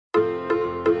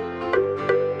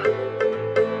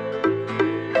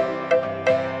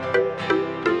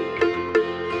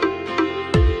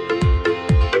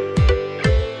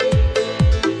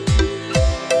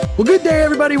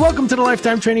everybody. Welcome to the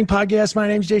Lifetime Training Podcast. My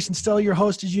name is Jason Stella, your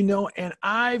host, as you know, and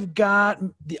I've got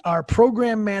our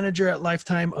program manager at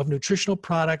Lifetime of Nutritional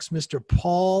Products, Mr.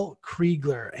 Paul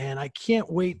Kriegler, and I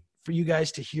can't wait for you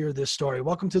guys to hear this story.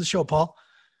 Welcome to the show, Paul.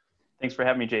 Thanks for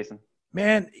having me, Jason.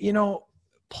 Man, you know,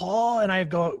 Paul and I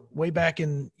go way back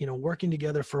in, working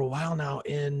together for a while now,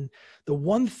 and the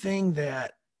one thing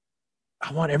that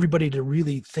I want everybody to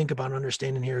really think about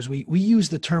understanding here is we use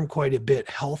the term quite a bit,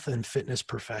 health and fitness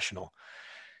professional.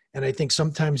 And I think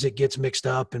sometimes it gets mixed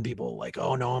up and people are like,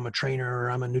 oh no, I'm a trainer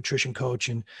or I'm a nutrition coach.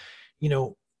 And,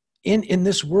 in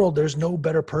this world, there's no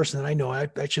better person than I know.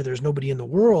 Actually, there's nobody in the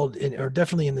world or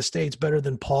definitely in the States better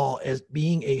than Paul as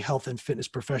being a health and fitness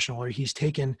professional, where he's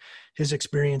taken his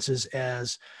experiences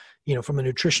as, from a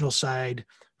nutritional side,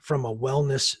 from a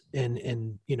wellness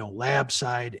and lab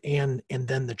side and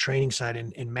then the training side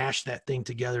and mash that thing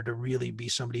together to really be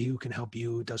somebody who can help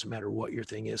you. It doesn't matter what your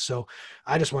thing is. So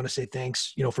I just want to say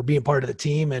thanks, for being part of the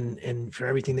team and for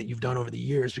everything that you've done over the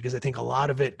years, because I think a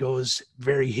lot of it goes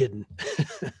very hidden.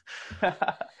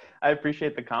 I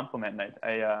appreciate the compliment.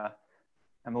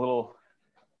 I'm a little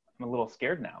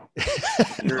scared now.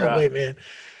 No way, man.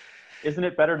 Isn't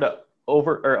it better to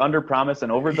under promise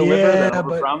and over deliver than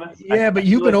over promise? But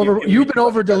you've been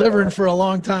over delivering for a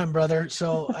long time, brother.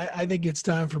 So I think it's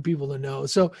time for people to know.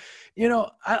 So,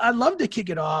 I'd love to kick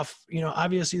it off.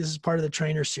 Obviously this is part of the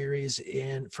trainer series,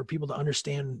 and for people to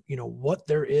understand, what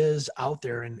there is out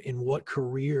there and what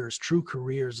true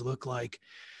careers look like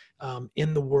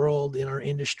in the world, in our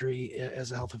industry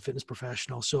as a health and fitness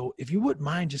professional. So if you wouldn't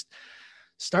mind just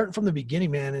starting from the beginning,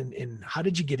 man, and how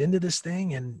did you get into this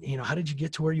thing, and how did you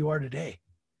get to where you are today?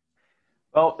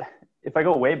 Well, if I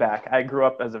go way back, I grew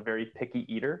up as a very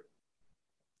picky eater.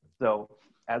 So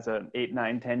as an 8,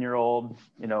 9, 10-year-old,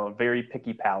 a very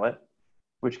picky palate,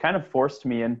 which kind of forced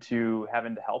me into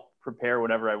having to help prepare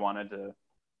whatever I wanted to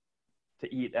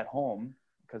eat at home,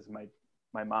 because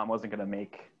my mom wasn't going to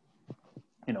make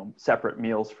separate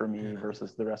meals for me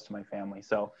versus the rest of my family.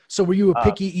 So were you a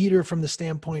picky eater from the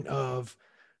standpoint of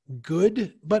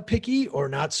good but picky, or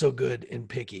not so good and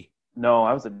picky? No,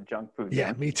 I was a junk food.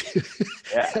 Yeah, me too.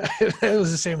 Yeah. It was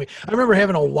the same way. I remember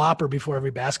having a Whopper before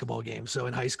every basketball game. So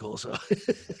in high school,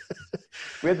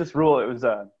 we had this rule. It was,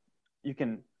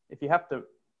 if you have to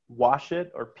wash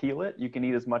it or peel it, you can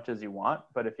eat as much as you want.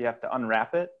 But if you have to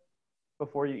unwrap it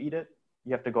before you eat it,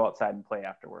 you have to go outside and play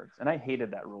afterwards. And I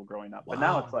hated that rule growing up. Wow. But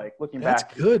now it's like, looking back.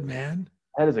 That's good, man.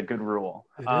 That is a good rule.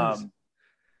 It is.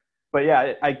 But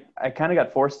yeah, I kind of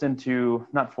got forced into,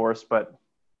 not forced, but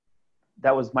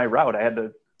that was my route. I had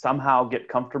to somehow get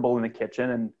comfortable in the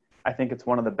kitchen. And I think it's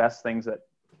one of the best things that,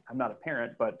 I'm not a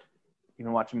parent, but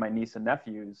even watching my niece and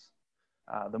nephews,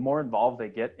 the more involved they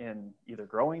get in either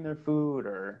growing their food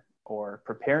or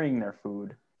preparing their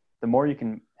food, the more you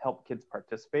can help kids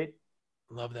participate.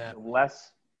 Love that.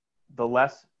 The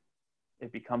less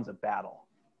it becomes a battle,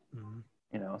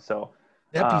 so.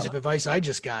 That piece of advice I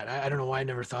just got, I don't know why I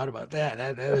never thought about that.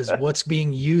 That is what's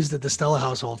being used at the Stella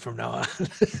household from now on.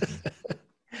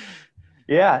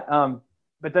 Yeah.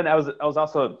 But then I was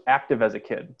also active as a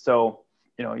kid. So,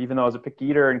 even though I was a picky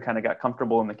eater and kind of got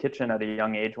comfortable in the kitchen at a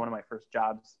young age, one of my first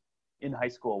jobs in high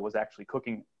school was actually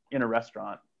cooking in a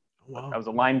restaurant. Wow. I was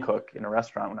a line cook in a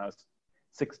restaurant when I was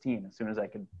 16, as soon as I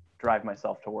could drive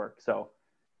myself to work. So,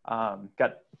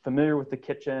 got familiar with the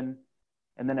kitchen.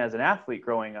 And then as an athlete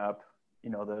growing up,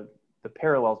 the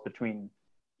parallels between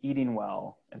eating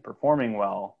well and performing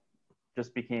well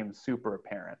just became super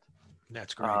apparent.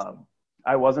 That's great.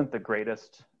 I wasn't the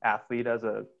greatest athlete as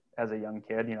a young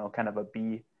kid, kind of a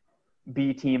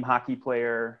B team hockey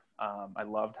player. I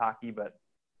loved hockey, but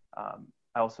I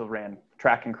also ran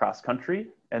track and cross country,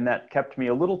 and that kept me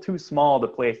a little too small to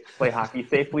play hockey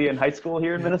safely in high school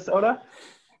here in Minnesota.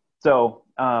 So,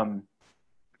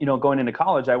 going into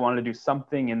college, I wanted to do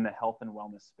something in the health and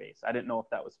wellness space. I didn't know if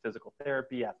that was physical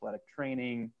therapy, athletic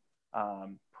training,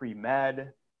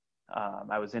 pre-med.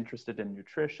 I was interested in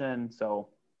nutrition. So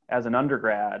as an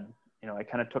undergrad, I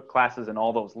kind of took classes in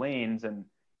all those lanes, and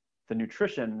the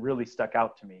nutrition really stuck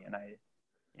out to me. And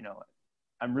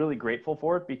I'm really grateful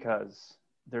for it, because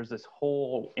there's this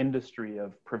whole industry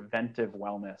of preventive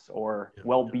wellness or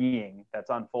well-being that's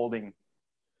unfolding,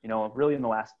 really in the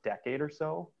last decade or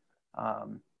so.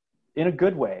 In a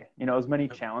good way, as many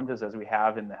challenges as we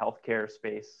have in the healthcare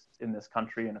space in this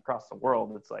country and across the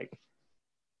world, it's like,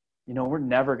 we're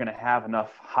never going to have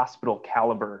enough hospital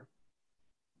caliber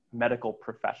medical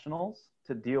professionals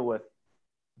to deal with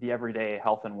the everyday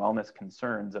health and wellness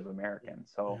concerns of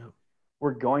Americans. So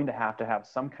we're going to have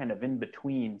some kind of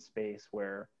in-between space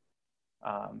where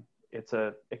it's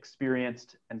a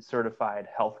experienced and certified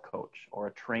health coach or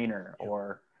a trainer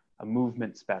or a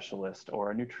movement specialist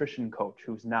or a nutrition coach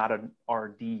who's not an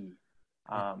RD.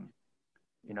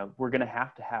 We're going to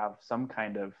have some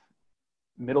kind of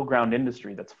middle ground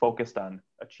industry that's focused on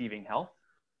achieving health.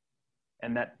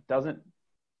 And that doesn't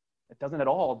at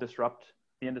all disrupt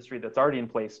the industry that's already in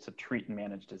place to treat and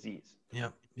manage disease. Yeah.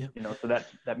 Yeah. So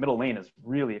that middle lane is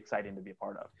really exciting to be a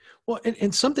part of. Well,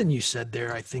 and something you said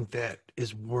there, I think that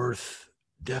is worth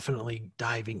definitely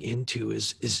diving into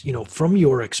is, from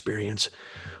your experience,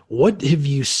 what have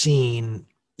you seen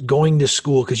going to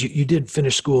school? Cause you did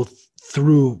finish school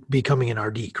through becoming an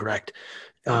RD, correct?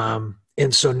 And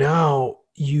so now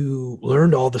you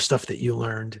learned all the stuff that you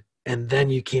learned, and then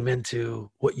you came into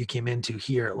what you came into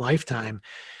here at Lifetime.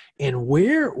 And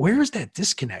where is that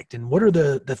disconnect? And what are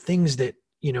the things that,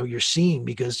 you're seeing?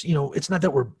 Because, it's not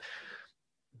that we're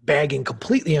bagging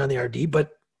completely on the RD,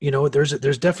 but,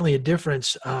 there's definitely a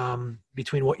difference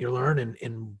between what you learn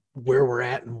and where we're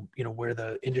at and, where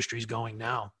the industry is going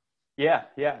now. Yeah.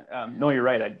 No, you're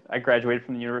right. I graduated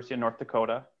from the University of North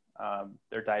Dakota,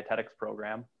 their dietetics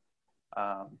program,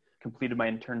 completed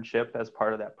my internship as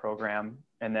part of that program.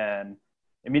 And then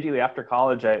immediately after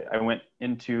college, I went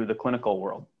into the clinical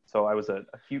world. So I was an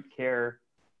acute care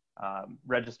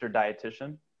registered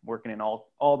dietitian working in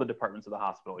all the departments of the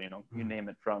hospital, you name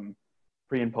it, from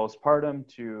pre and postpartum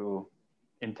to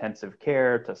intensive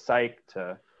care to psych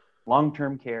to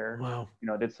long-term care. Wow.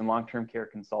 Did some long-term care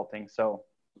consulting. So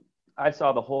I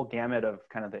saw the whole gamut of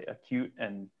kind of the acute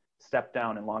and step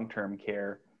down and long-term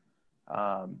care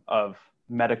of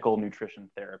medical nutrition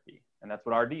therapy. And that's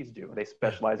what RDs do. They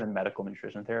specialize in medical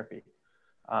nutrition therapy.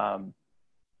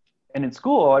 And in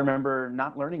school, I remember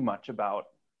not learning much about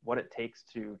what it takes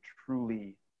to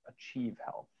truly achieve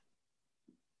health,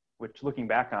 which looking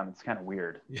back on, it's kind of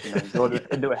weird. You go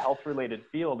into a health-related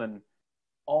field and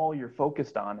all you're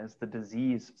focused on is the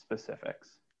disease specifics.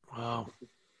 Wow.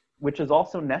 Which is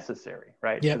also necessary,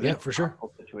 right? Yeah, for sure.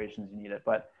 Situations you need it.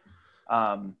 But,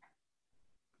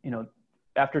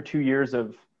 after 2 years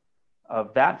of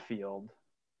that field,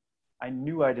 I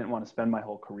knew I didn't want to spend my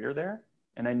whole career there.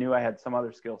 And I knew I had some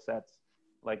other skill sets,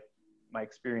 like my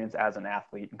experience as an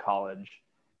athlete in college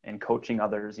and coaching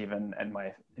others, even in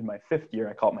my fifth year.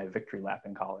 I call it my victory lap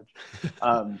in college.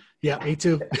 Yeah, me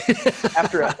too.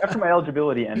 after my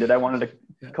eligibility ended, I wanted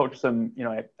to coach some,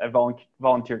 I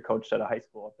volunteer coached at a high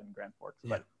school up in Grand Forks.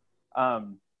 But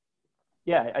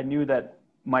I knew that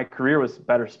my career was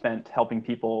better spent helping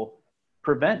people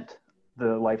prevent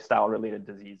the lifestyle related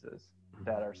diseases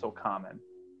that are so common.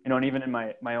 And even in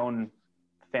my own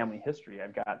family history,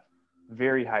 I've got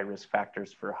very high risk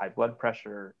factors for high blood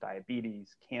pressure,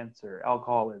 diabetes, cancer,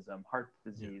 alcoholism, heart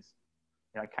disease.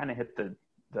 I kind of hit the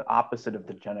opposite of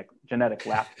the genetic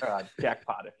jackpot,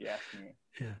 if you ask me.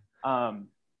 Yeah.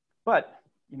 But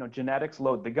genetics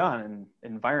load the gun and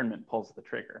environment pulls the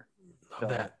trigger. Love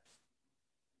that.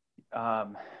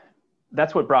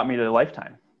 That's what brought me to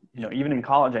Lifetime. Even in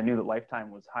college, I knew that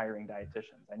Lifetime was hiring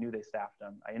dietitians. I knew they staffed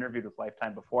them. I interviewed with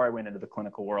Lifetime before I went into the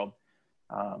clinical world,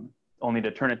 only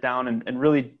to turn it down and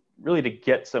really to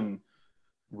get some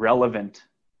relevant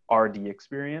RD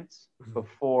experience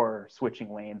before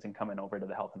switching lanes and coming over to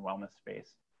the health and wellness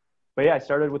space. But I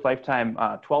started with Lifetime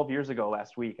 12 years ago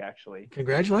last week, actually.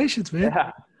 Congratulations,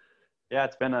 man. Yeah,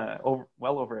 it's been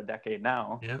well over a decade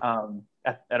now. Yeah.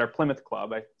 At our Plymouth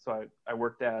club, I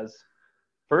worked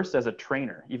first as a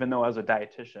trainer. Even though I was a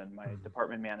dietitian, my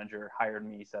department manager hired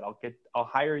me. He said, "I'll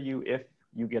hire you if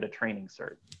you get a training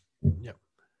cert." Yep.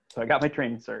 So I got my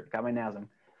training cert, got my NASM.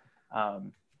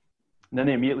 And then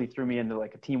they immediately threw me into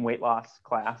like a team weight loss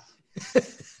class.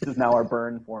 This is now our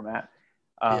burn format,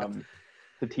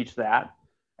 to teach that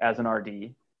as an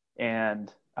RD.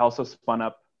 And I also spun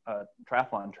up a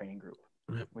triathlon training group,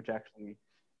 which actually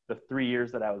the 3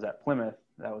 years that I was at Plymouth,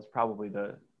 that was probably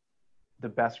the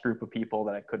best group of people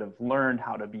that I could have learned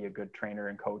how to be a good trainer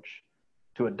and coach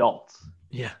to adults.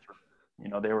 Yeah.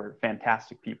 They were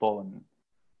fantastic people. And,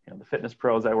 the fitness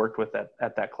pros I worked with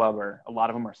at that club a lot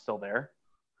of them are still there.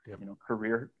 Yep.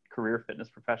 Career fitness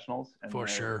professionals, and for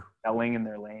sure selling in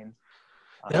their lanes.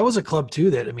 That was a club too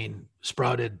that,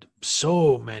 sprouted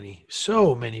so many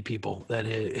people that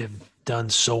have done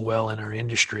so well in our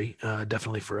industry.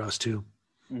 Definitely for us too.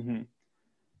 Mm-hmm.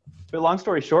 But long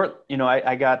story short,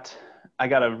 I got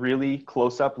a really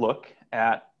close up look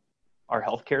at our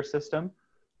healthcare system,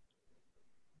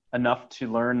 enough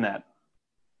to learn that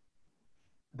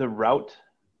the route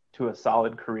to a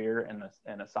solid career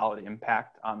and a solid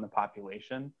impact on the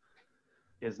population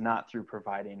is not through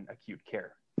providing acute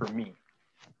care for me.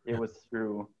 It was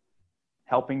through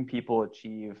helping people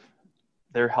achieve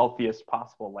their healthiest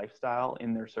possible lifestyle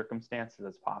in their circumstances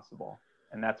as possible.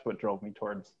 And that's what drove me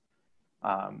towards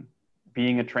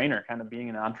being a trainer, kind of being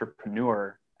an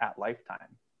entrepreneur at Lifetime.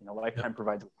 You know, Lifetime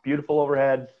provides beautiful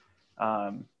overhead,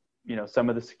 you know, some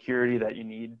of the security that you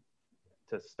need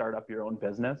to start up your own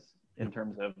business in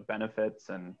terms of benefits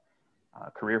and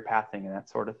career pathing and that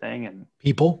sort of thing. And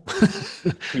people,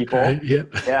 right? Yeah.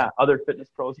 Yeah. Other fitness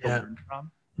pros to learn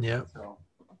from. Yeah. So,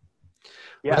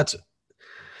 yeah.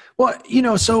 Well, you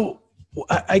know, so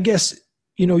I guess,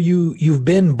 you know, you've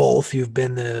been both. You've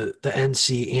been the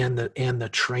NC and the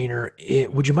trainer.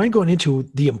 Would you mind going into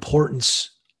the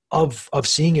importance of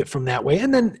seeing it from that way,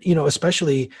 and then, you know,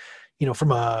 especially, you know, from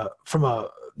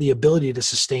the ability to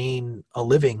sustain a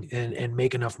living and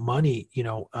make enough money, you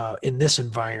know, in this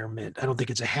environment. I don't think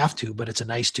it's a have to, but it's a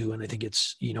nice to, and I think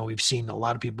it's, you know, we've seen a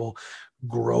lot of people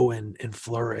grow and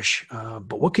flourish.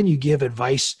 But what can you give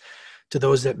advice to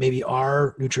those that maybe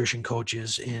are nutrition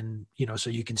coaches, and, you know, so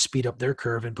you can speed up their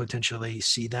curve and potentially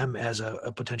see them as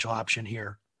a potential option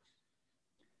here?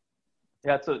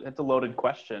 Yeah, it's a loaded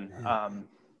question.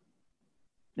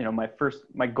 You know,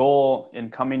 my goal in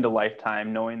coming to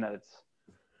Lifetime, knowing that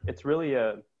it's really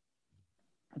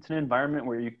it's an environment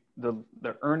where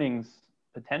the earnings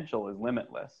potential is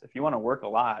limitless. If you want to work a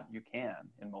lot, you can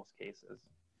in most cases.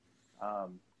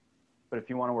 But if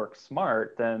you want to work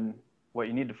smart, then what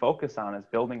you need to focus on is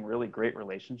building really great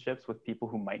relationships with people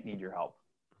who might need your help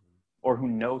or who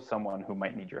know someone who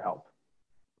might need your help.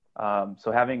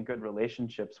 So having good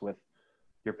relationships with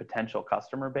your potential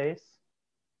customer base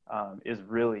is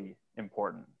really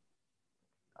important.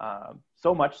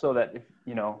 So much so that, if,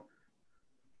 you know,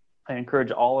 I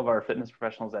encourage all of our fitness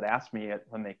professionals that ask me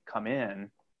when they come in,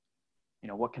 you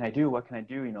know, what can I do? What can I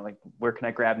do? You know, like, where can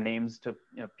I grab names to,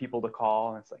 you know, people to call?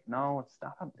 And it's like, no,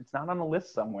 it's not on the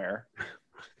list somewhere.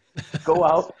 Go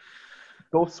out,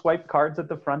 go swipe cards at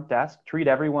the front desk, treat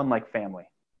everyone like family.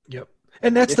 Yep.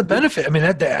 And that's the benefit. I mean,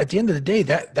 at the end of the day,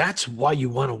 that's why you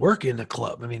want to work in a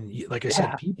club. I mean, like I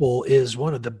said, people is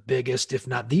one of the biggest, if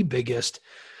not the biggest,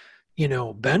 you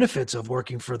know, benefits of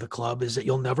working for the club, is that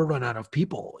you'll never run out of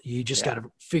people. You just got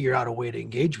to figure out a way to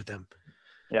engage with them.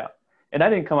 Yeah. And I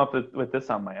didn't come up with this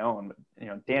on my own, but, you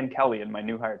know, Dan Kelly in my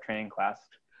new hire training class.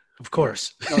 Of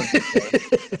course.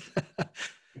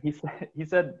 He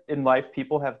said in life,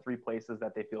 people have three places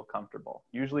that they feel comfortable.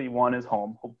 Usually one is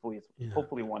home. Hopefully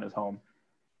one is home.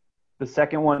 The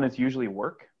second one is usually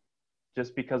work,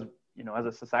 just because, you know, as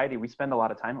a society, we spend a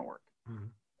lot of time at work. Mm-hmm.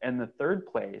 And the third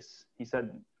place, he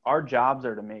said, our jobs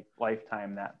are to make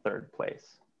Lifetime that third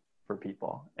place for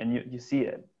people. And you see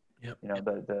it. Yep. You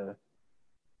know,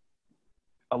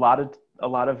 a lot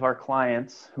of our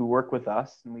clients who work with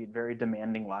us and lead very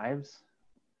demanding lives,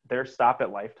 their stop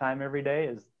at Lifetime every day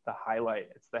is the highlight.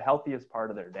 It's the healthiest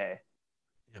part of their day.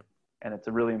 Yep. And it's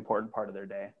a really important part of their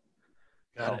day.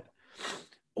 Got it.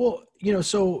 Well, you know,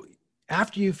 so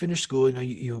after you finish school, you know,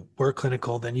 you work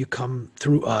clinical, then you come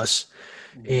through us,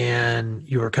 and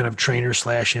you were kind of trainer /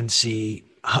 NC.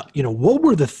 You know, what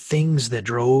were the things that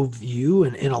drove you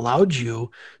and allowed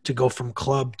you to go from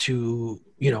club to,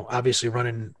 you know, obviously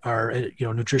running our, you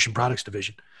know, nutrition products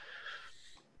division?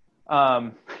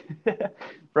 From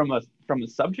a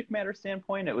subject matter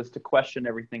standpoint, it was to question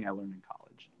everything I learned in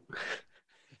college.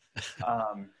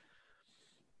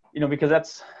 You know, because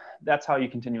that's how you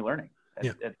continue learning.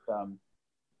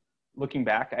 Looking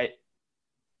back,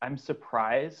 I'm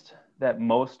surprised that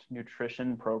most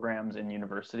nutrition programs in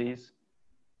universities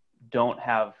don't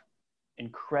have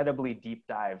incredibly deep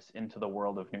dives into the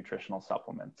world of nutritional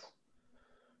supplements.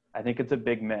 I think it's a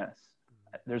big miss.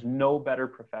 There's no better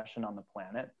profession on the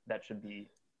planet that should be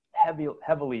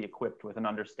heavily equipped with an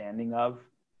understanding of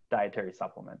dietary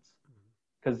supplements.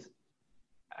 Because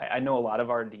I know a lot of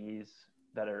RDs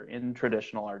that are in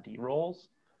traditional RD roles,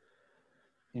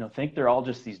 you know, think they're all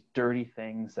just these dirty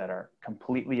things that are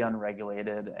completely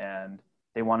unregulated, and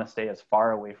they want to stay as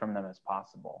far away from them as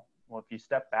possible. Well, if you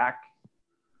step back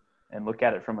and look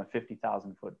at it from a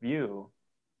 50,000 foot view,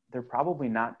 they're probably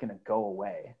not going to go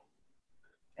away.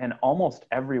 And almost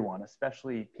everyone,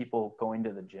 especially people going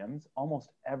to the gyms,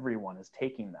 almost everyone is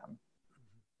taking them.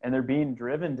 And they're being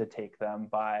driven to take them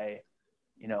by,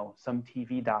 you know, some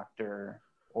TV doctor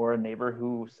or a neighbor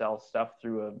who sells stuff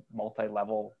through a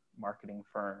multi-level marketing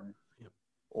firm. Yep.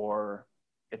 Or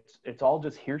it's all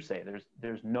just hearsay.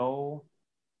 There's no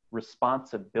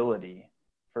responsibility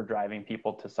for driving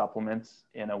people to supplements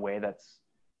in a way that's,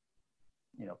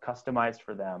 you know, customized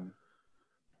for them,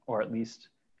 or at least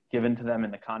given to them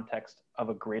in the context of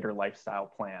a greater lifestyle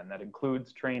plan that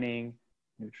includes training,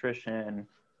 nutrition,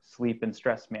 sleep and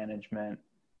stress management.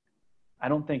 I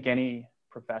don't think any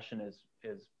profession is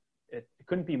it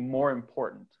couldn't be more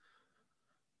important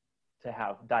to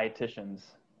have dietitians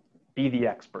be the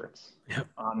experts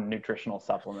on nutritional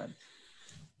supplements.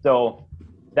 So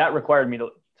that required me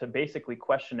to basically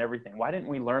question everything. Why didn't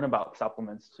we learn about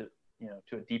supplements to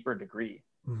a deeper degree?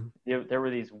 Mm-hmm. There were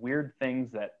these weird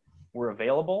things that were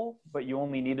available, but you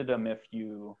only needed them if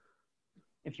you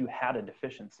had a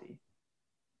deficiency.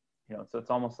 So it's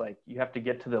almost like you have to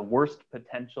get to the worst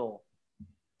potential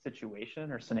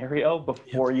situation or scenario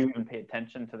before you even pay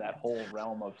attention to that whole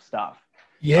realm of stuff.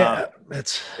 Yeah,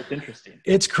 it's interesting.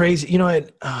 It's crazy.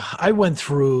 I went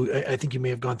through, I think you may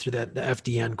have gone through the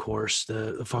FDN course,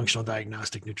 the functional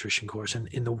diagnostic nutrition course. And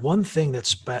the one thing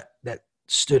that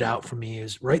stood out for me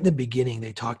is right in the beginning,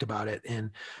 they talked about it,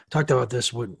 and talked about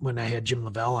this when I had Jim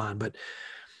Lavelle on, but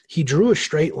he drew a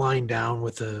straight line down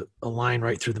with a line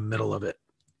right through the middle of it.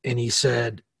 And he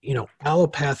said,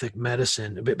 allopathic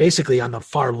medicine, but basically on the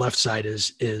far left side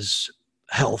is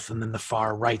health, and then the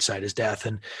far right side is death.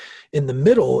 And in the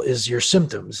middle is your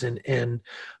symptoms, and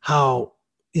how,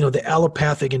 the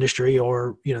allopathic industry,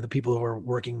 or, the people who are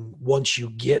working, once you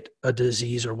get a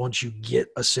disease or once you get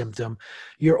a symptom,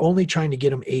 you're only trying to get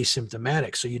them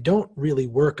asymptomatic. So you don't really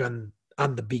work on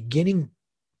the beginning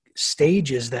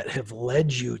stages that have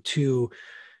led you to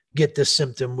get this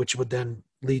symptom, which would then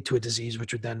lead to a disease,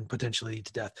 which would then potentially lead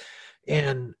to death.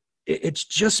 And it's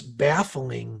just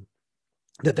baffling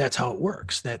that that's how it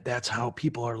works, that's how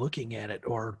people are looking at it,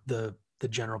 or the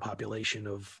general population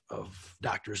of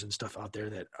doctors and stuff out there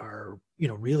that are,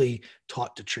 really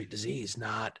taught to treat disease,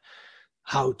 not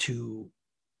how to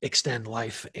extend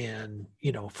life and,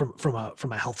 from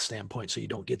a health standpoint, so you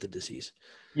don't get the disease.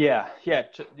 Yeah.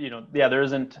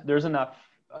 There's enough,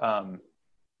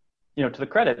 to the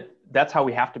credit, that's how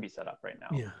we have to be set up right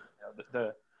now. Yeah.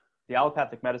 The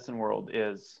allopathic medicine world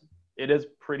is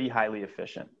pretty highly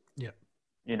efficient. Yeah.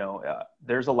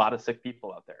 There's a lot of sick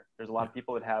people out there. There's a lot of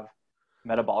people that have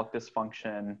metabolic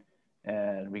dysfunction,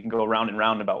 and we can go round and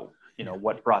round about,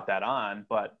 what brought that on.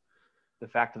 But the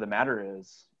fact of the matter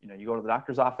is, you go to the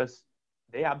doctor's office,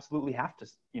 they absolutely have to,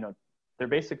 they're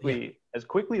basically as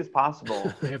quickly as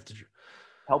possible they have to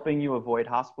helping you avoid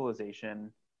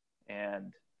hospitalization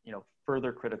and,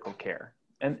 further critical care.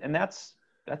 And that's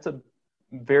a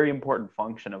very important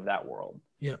function of that world.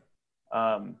 Yeah.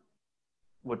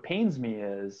 What pains me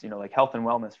is, like health and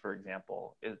wellness, for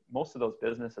example, is most of those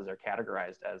businesses are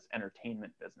categorized as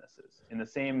entertainment businesses, in the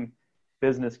same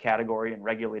business category and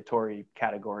regulatory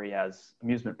category as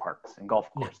amusement parks and golf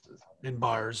courses and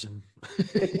bars. And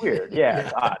it's weird. Yeah.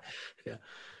 It's odd.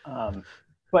 Yeah.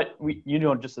 But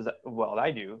just as well as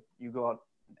I do, you go out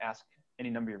and ask any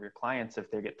number of your clients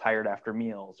if they get tired after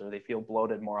meals, or they feel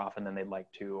bloated more often than they'd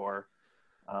like to, or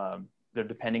they're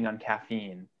depending on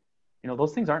caffeine.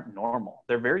 Those things aren't normal.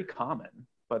 They're very common,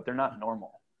 but they're not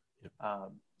normal. Yep.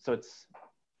 So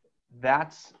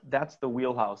that's the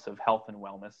wheelhouse of health and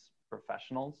wellness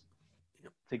professionals.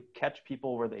 Yep. To catch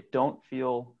people where they don't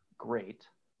feel great.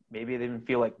 Maybe they even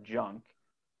feel like junk,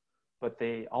 but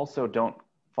they also don't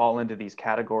fall into these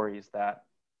categories that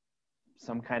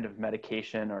some kind of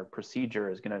medication or procedure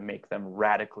is going to make them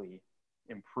radically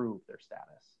improve their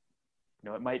status.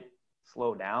 It might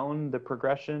slow down the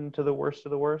progression to the worst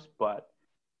of the worst, but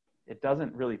it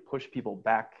doesn't really push people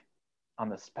back on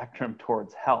the spectrum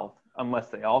towards health unless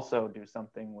they also do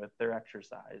something with their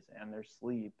exercise and their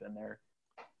sleep and their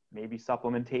maybe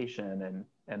supplementation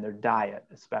and their diet,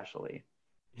 especially.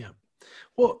 Yeah.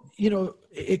 Well,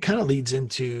 it kind of leads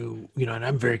into, and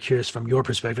I'm very curious from your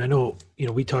perspective. I know,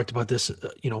 we talked about this,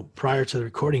 prior to the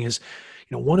recording, is,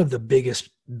 one of the biggest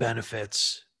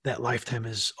benefits that Lifetime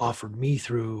has offered me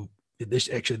through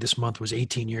this month was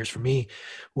 18 years for me,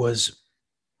 was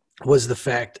the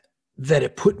fact that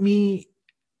it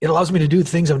allows me to do the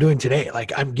things I'm doing today.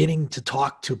 Like, I'm getting to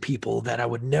talk to people that I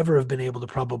would never have been able to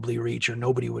probably reach, or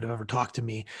nobody would have ever talked to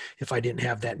me if I didn't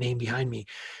have that name behind me.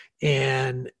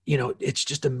 And, it's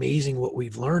just amazing what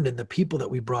we've learned and the people that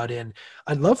we brought in.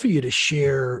 I'd love for you to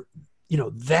share,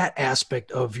 that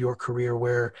aspect of your career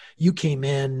where you came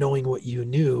in knowing what you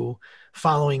knew,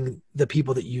 following the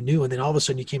people that you knew, and then all of a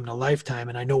sudden you came to Lifetime.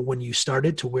 And I know when you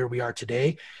started to where we are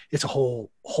today, it's a whole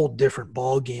different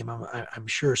ball game, I'm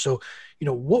sure. So,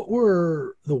 what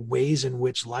were the ways in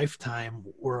which Lifetime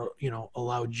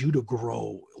allowed you to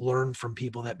grow, learn from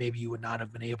people that maybe you would not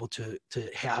have been able to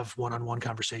have one-on-one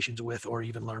conversations with, or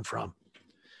even learn from?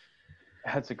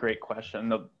 That's a great question.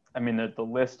 The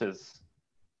list is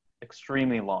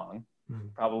extremely long,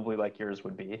 probably like yours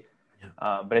would be.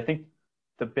 Yeah. But I think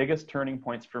the biggest turning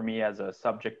points for me as a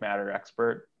subject matter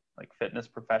expert, like fitness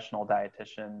professional,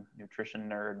 dietitian, nutrition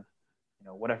nerd,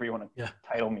 whatever you want to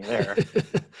title me there,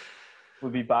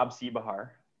 would be Bob Seebahar.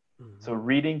 Mm-hmm. So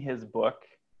reading his book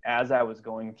as I was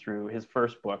going through his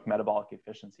first book, Metabolic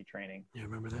Efficiency Training. Yeah, I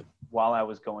remember that. While I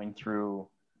was going through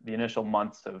the initial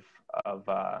months of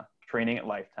training at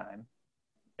Lifetime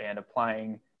and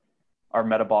applying our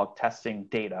metabolic testing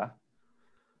data,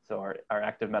 so our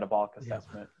active metabolic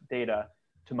assessment data,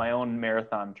 to my own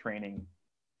marathon training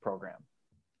program.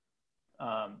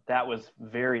 That was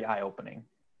very eye-opening.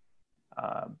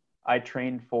 I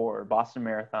trained for Boston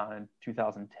Marathon in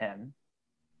 2010,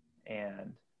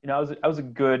 and I was a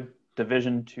good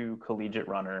Division II collegiate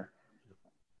runner.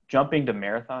 Jumping to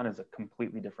marathon is a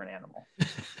completely different animal,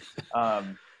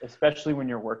 especially when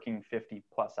you're working 50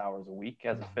 plus hours a week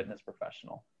as a fitness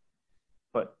professional.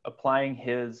 But applying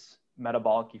his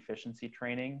metabolic efficiency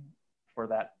training for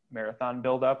that marathon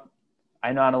buildup,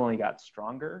 I not only got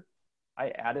stronger, I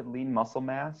added lean muscle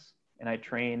mass, and I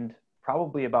trained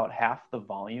probably about half the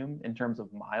volume in terms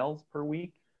of miles per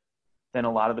week than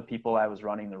a lot of the people I was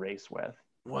running the race with.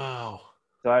 Wow.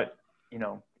 So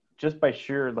just by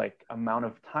sheer amount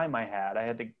of time I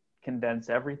had to condense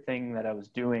everything that I was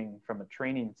doing from a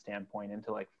training standpoint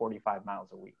into 45 miles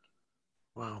a week.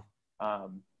 Wow.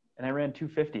 And I ran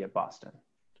 250 at Boston.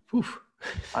 Oof.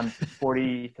 On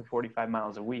 40 to 45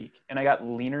 miles a week. And I got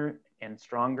leaner and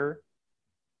stronger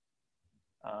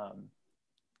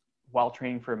while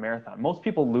training for a marathon. Most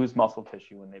people lose muscle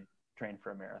tissue when they train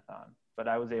for a marathon, but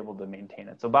I was able to maintain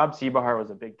it. So Bob Seebahar was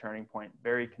a big turning point,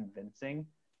 very convincing,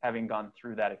 having gone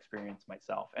through that experience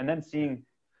myself. And then seeing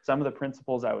some of the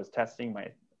principles I was testing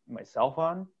myself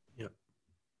on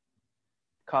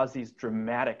caused these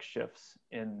dramatic shifts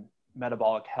in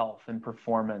metabolic health and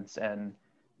performance and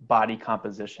body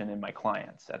composition in my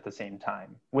clients at the same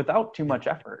time without too much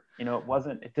effort.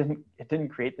 It didn't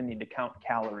create the need to count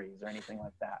calories or anything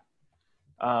like that.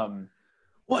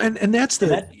 Well, and that's go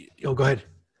ahead.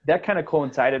 That kind of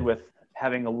coincided with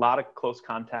having a lot of close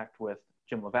contact with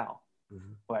Jim Laval.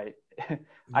 Mm-hmm.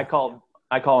 I call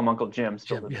him Uncle Jim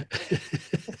still.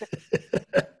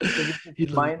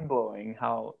 It's mind blowing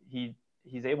how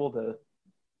he's able to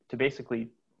basically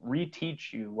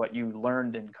reteach you what you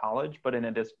learned in college, but in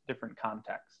a different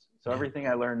context. So everything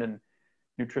I learned in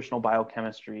nutritional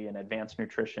biochemistry and advanced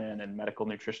nutrition and medical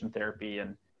nutrition therapy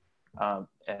and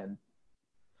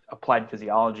applied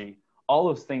physiology, all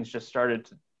those things just started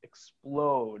to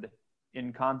explode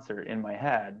in concert in my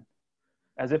head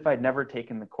as if I'd never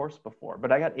taken the course before.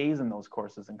 But I got A's in those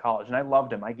courses in college, and I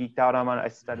loved them. I geeked out on it. I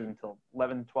studied until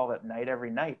 11, 12 at night every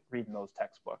night reading those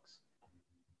textbooks.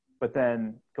 But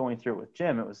then going through it with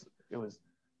Jim, it was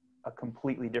a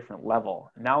completely different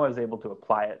level. Now I was able to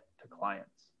apply it to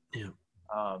clients. Yeah.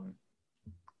 And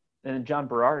then John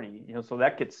Berardi, so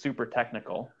that gets super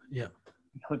technical. Yeah.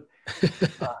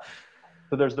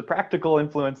 So there's the practical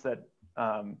influence that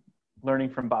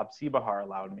learning from Bob Seebahar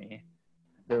allowed me.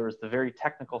 There was the very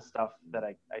technical stuff that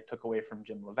I took away from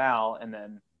Jim Laval, and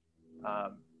then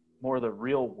more of the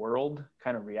real world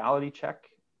kind of reality check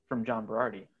from John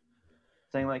Berardi.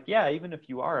 Saying even if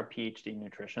you are a PhD in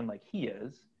nutrition like he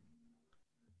is,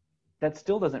 that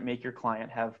still doesn't make your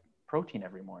client have protein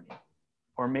every morning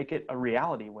or make it a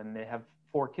reality when they have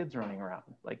 4 kids running around.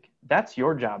 That's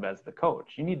your job as the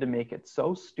coach. You need to make it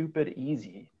so stupid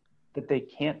easy that they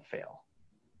can't fail.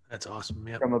 That's awesome.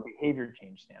 Yeah. From a behavior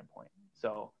change standpoint.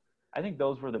 So I think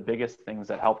those were the biggest things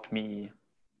that helped me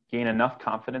gain enough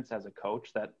confidence as a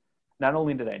coach that not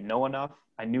only did I know enough,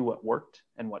 I knew what worked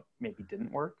and what maybe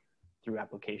didn't work through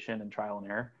application and trial and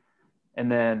error,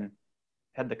 and then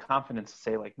had the confidence to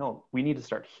say no, we need to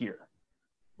start here.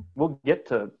 We'll get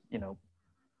to,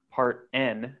 part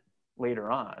N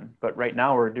later on, but right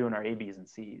now we're doing our A, B's, and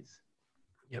C's.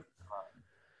 Yep.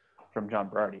 From John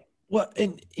Berardi. Well,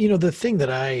 and the thing that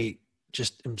I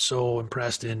just am so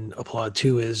impressed and applaud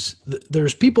too is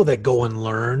there's people that go and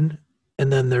learn,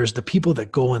 and then there's the people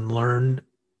that go and learn,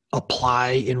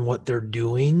 apply in what they're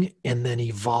doing, and then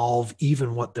evolve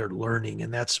even what they're learning.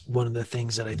 And that's one of the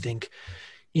things that I think,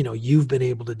 you've been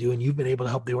able to do, and you've been able to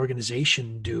help the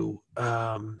organization do,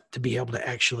 to be able to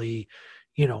actually,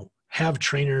 have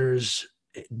trainers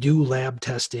do lab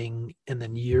testing, and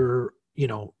then you're,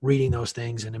 reading those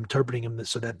things and interpreting them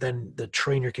so that then the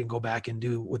trainer can go back and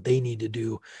do what they need to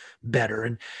do better,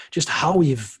 and just how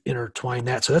we've intertwined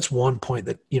that. So that's one point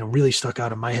that, really stuck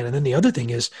out in my head. And then the other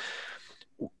thing is,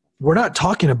 we're not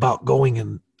talking about going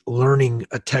and learning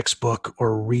a textbook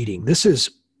or reading. This is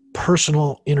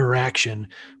personal interaction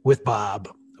with Bob,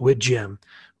 with Jim,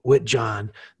 with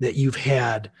John, that you've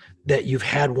had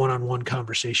one-on-one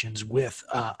conversations with,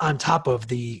 on top of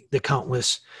the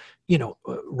countless,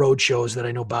 road shows that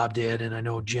I know Bob did, and I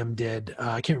know Jim did.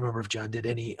 I can't remember if John did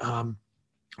any,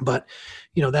 But,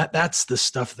 that's the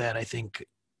stuff that I think,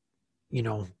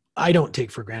 I don't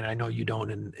take for granted. I know you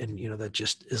don't. And, that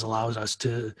just allows us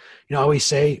to, I always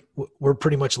say we're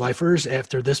pretty much lifers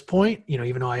after this point,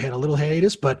 even though I had a little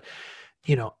hiatus, but,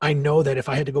 I know that if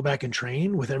I had to go back and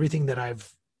train with everything that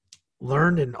I've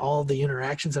learned and all the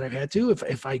interactions that I've had to,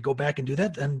 if I go back and do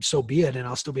that, then so be it. And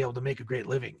I'll still be able to make a great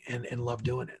living and love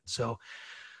doing it. So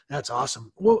that's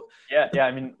awesome. Well, Yeah.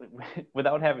 I mean,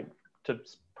 without having to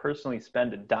personally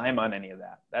spend a dime on any of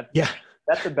that, yeah,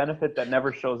 that's a benefit that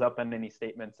never shows up in any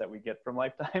statements that we get from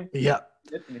Lifetime. yeah.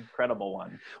 It's an incredible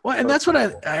one. Well, and that's what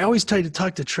I always try to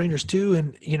talk to trainers too.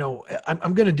 And,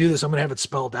 I'm going to do this. I'm going to have it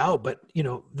spelled out, but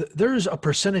there's a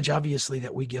percentage obviously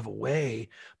that we give away,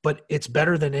 but it's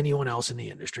better than anyone else in the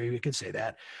industry. We could say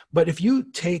that. But if you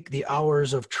take the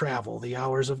hours of travel, the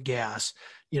hours of gas,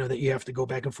 that you have to go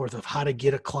back and forth of how to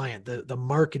get a client, the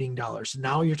marketing dollars,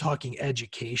 now you're talking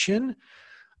education.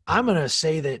 I'm going to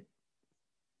say that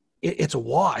it's a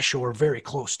wash or very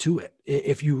close to it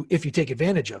if you take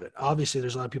advantage of it. Obviously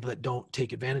there's a lot of people that don't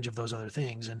take advantage of those other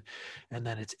things, and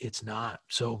then it's not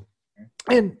so,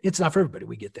 and it's not for everybody.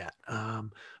 We get that.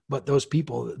 But those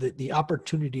people, the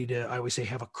opportunity to, I always say,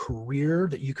 have a career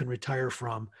that you can retire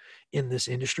from in this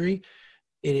industry,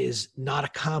 it is not a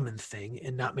common thing,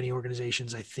 and not many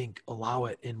organizations I think allow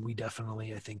it. And we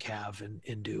definitely, I think, have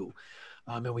and do.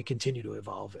 And we continue to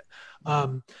evolve it.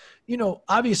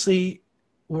 Obviously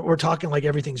we're talking like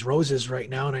everything's roses right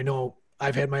now. And I know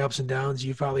I've had my ups and downs.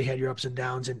 You've probably had your ups and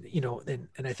downs, and,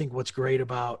 and I think what's great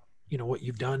about, what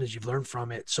you've done is you've learned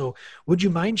from it. So would you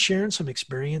mind sharing some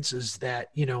experiences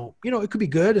that, it could be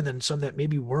good, and then some that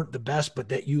maybe weren't the best, but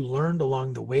that you learned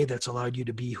along the way that's allowed you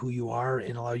to be who you are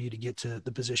and allow you to get to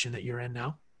the position that you're in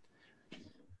now?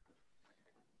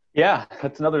 Yeah,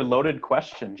 that's another loaded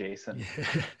question, Jason.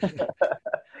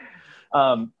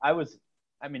 I was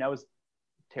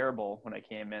terrible when I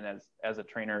came in as a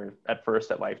trainer at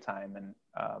first at Lifetime, and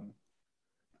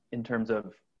in terms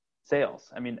of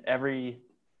sales. I mean,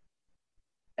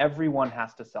 everyone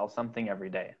has to sell something every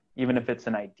day, even if it's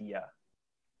an idea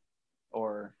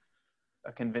or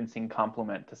a convincing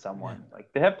compliment to someone. Yeah.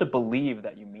 Like, they have to believe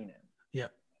that you mean it. Yeah.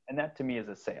 And that to me is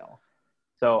a sale.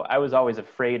 So I was always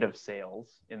afraid of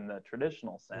sales in the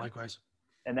traditional sense. Likewise.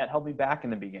 And that held me back in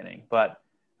the beginning. But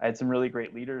I had some really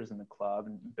great leaders in the club,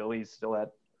 and Billy's still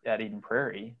at Eden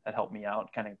Prairie, that helped me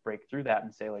out, kind of break through that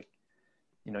and say, like,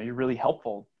 you're really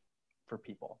helpful for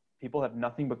people. People have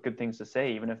nothing but good things to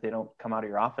say, even if they don't come out of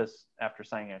your office after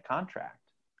signing a contract.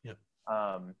 Yep.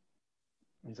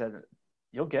 He said,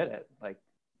 you'll get it. Like,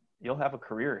 you'll have a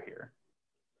career here.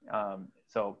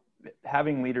 So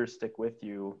having leaders stick with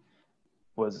you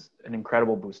was an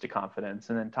incredible boost to confidence.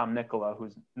 And then Tom Nicola,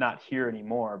 who's not here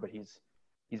anymore, but he's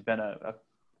been a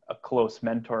close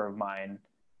mentor of mine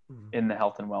in the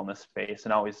health and wellness space,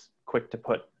 and always quick to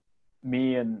put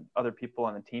me and other people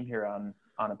on the team here on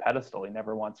a pedestal. He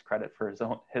never wants credit for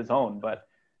his own, but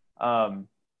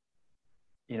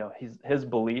his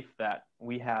belief that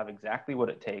we have exactly what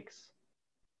it takes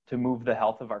to move the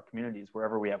health of our communities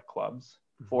wherever we have clubs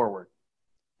forward.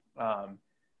 And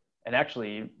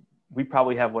actually, we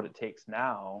probably have what it takes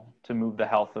now to move the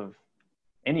health of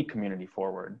any community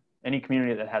forward, any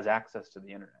community that has access to the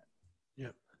internet.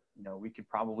 Yep. We could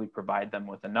probably provide them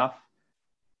with enough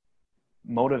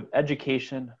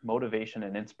education, motivation,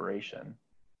 and inspiration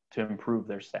to improve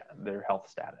their health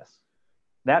status.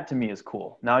 That to me is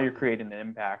cool. Now you're creating an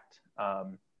impact.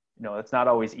 It's not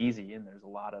always easy, and there's a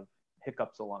lot of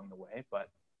hiccups along the way, but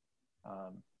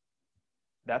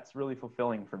that's really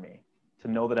fulfilling for me to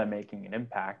know that I'm making an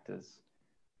impact.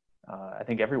 I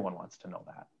think everyone wants to know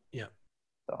that. Yeah.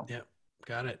 So yeah.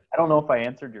 Got it. I don't know if I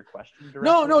answered your question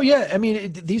directly. No. Yeah. I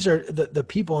mean, these are the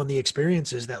people and the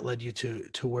experiences that led you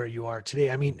to where you are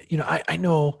today. I mean, I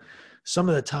know some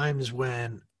of the times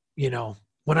when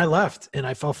I left and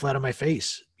I fell flat on my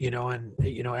face,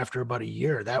 and, after about a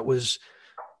year, that was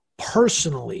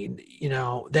personally,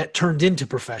 that turned into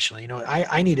professionally.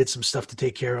 I needed some stuff to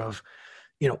take care of,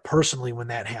 personally, when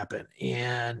that happened,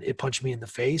 and it punched me in the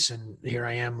face, and here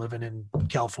I am living in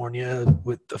California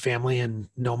with a family and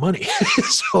no money.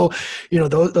 So,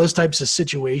 those types of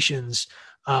situations,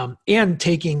 and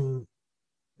getting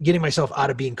myself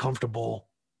out of being comfortable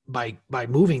by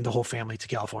moving the whole family to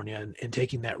California and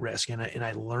taking that risk. And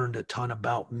I learned a ton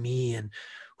about me and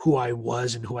who I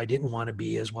was and who I didn't want to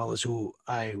be, as well as who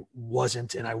I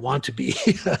wasn't and I want to be.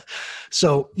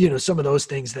 So, some of those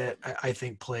things that I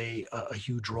think play a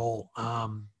huge role,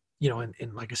 and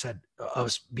like I said,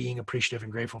 us being appreciative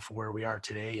and grateful for where we are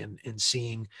today, and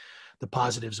seeing the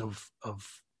positives of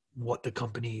what the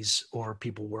companies or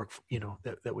people work,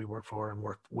 that we work for and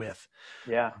work with.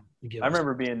 Yeah. I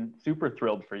remember being super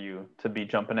thrilled for you to be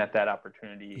jumping at that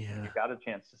opportunity. Yeah. You got a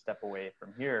chance to step away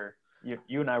from here.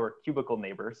 You and I were cubicle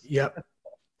neighbors. Yep.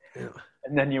 Yeah.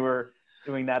 And then you were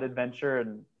doing that adventure.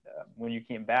 And when you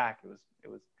came back, it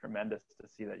was tremendous to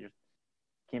see that you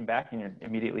came back and you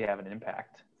immediately have an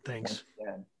impact. Thanks.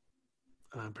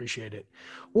 I appreciate it.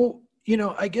 Well,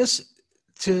 I guess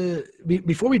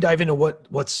before we dive into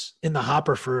what's in the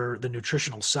hopper for the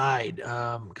nutritional side,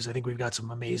 because I think we've got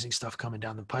some amazing stuff coming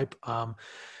down the pipe.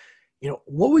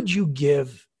 What would you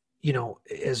give,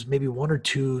 as maybe one or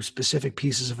two specific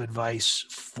pieces of advice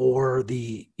for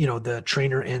the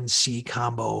trainer NC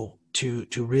combo to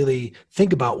really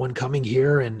think about when coming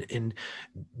here and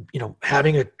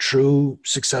having a true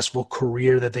successful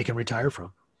career that they can retire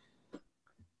from?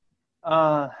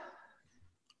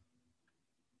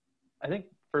 I think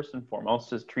first and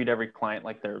foremost is treat every client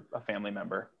like they're a family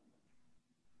member.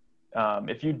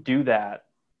 If you do that,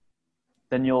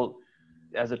 then you'll,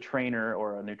 as a trainer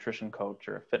or a nutrition coach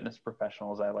or a fitness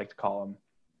professional, as I like to call them,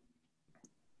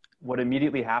 what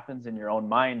immediately happens in your own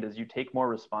mind is you take more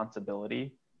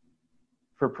responsibility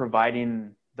for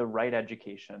providing the right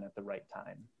education at the right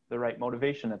time, the right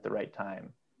motivation at the right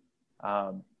time,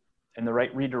 and the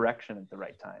right redirection at the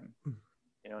right time.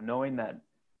 Knowing that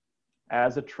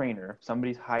as a trainer, if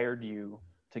somebody's hired you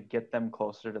to get them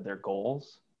closer to their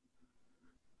goals,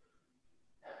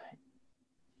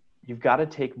 you've got to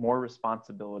take more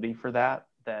responsibility for that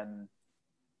than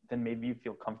maybe you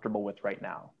feel comfortable with right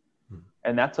now.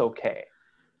 And that's okay.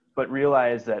 But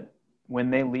realize that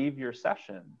when they leave your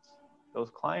sessions, those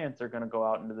clients are going to go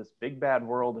out into this big bad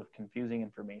world of confusing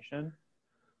information,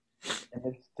 and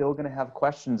they're still going to have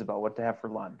questions about what to have for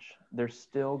lunch. They're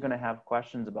still going to have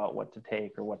questions about what to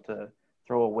take or what to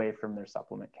throw away from their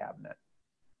supplement cabinet.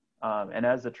 And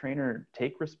as a trainer,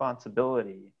 take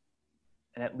responsibility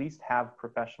and at least have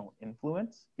professional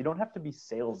influence. You don't have to be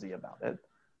salesy about it.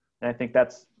 And I think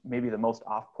that's maybe the most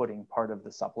off-putting part of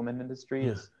the supplement industry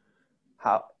is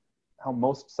how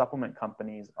most supplement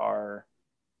companies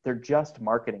they're just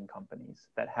marketing companies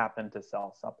that happen to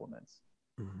sell supplements.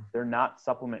 Mm-hmm. They're not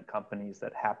supplement companies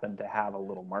that happen to have a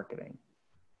little marketing.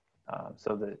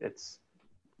 So that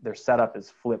their setup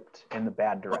is flipped in the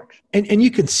bad direction. And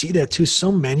you can see that too.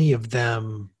 So many of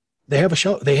them, they have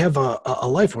a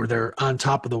life where they're on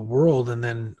top of the world, and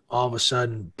then all of a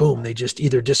sudden, boom, they just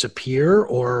either disappear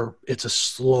or it's a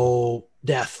slow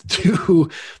death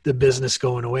to the business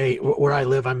going away. Where I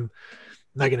live, I'm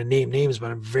not going to name names,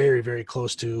 but I'm very, very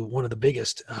close to one of the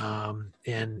biggest.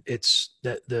 And it's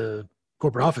that the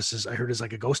corporate offices, I heard, is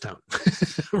like a ghost town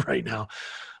right now.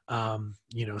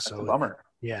 That's so a bummer.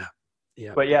 Yeah.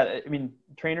 But yeah, I mean,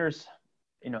 trainers,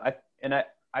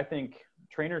 I think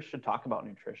trainers should talk about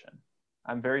nutrition.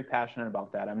 I'm very passionate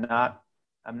about that.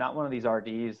 I'm not one of these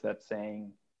RDs that's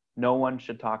saying no one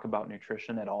should talk about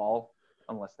nutrition at all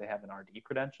unless they have an RD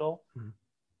credential,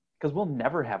 because we'll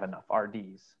never have enough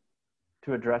RDs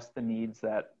to address the needs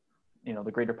that,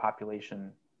 the greater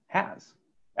population has.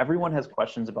 Everyone has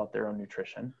questions about their own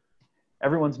nutrition.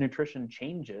 Everyone's nutrition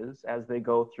changes as they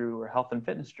go through a health and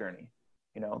fitness journey.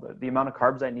 The amount of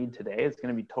carbs I need today is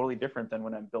going to be totally different than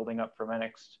when I'm building up for my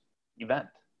next event.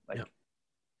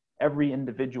 Every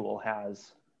individual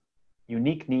has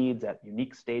unique needs at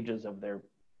unique stages of their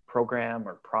program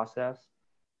or process.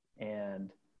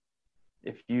 And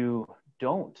if you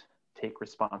don't take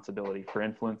responsibility for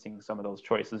influencing some of those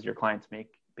choices your clients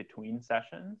make between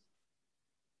sessions,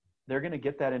 they're going to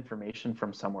get that information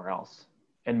from somewhere else.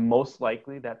 And most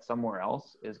likely that somewhere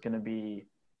else is going to be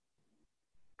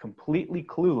completely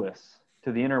clueless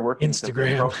to the inner workings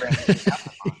Instagram. Of the program.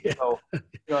 Yeah.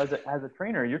 So, as a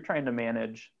trainer, you're trying to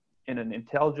manage in an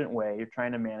intelligent way. You're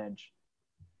trying to manage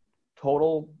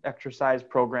total exercise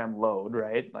program load,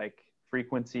 right? Like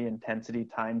frequency, intensity,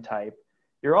 time type.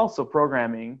 You're also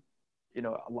programming,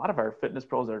 a lot of our fitness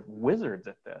pros are wizards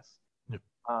at this. Yep.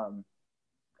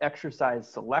 Exercise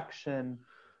selection,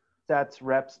 sets,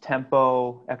 reps,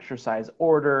 tempo, exercise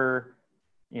order,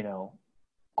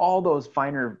 all those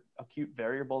finer acute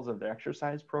variables of the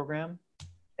exercise program.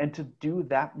 And to do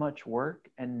that much work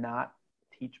and not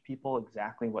teach people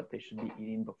exactly what they should be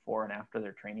eating before and after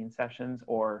their training sessions,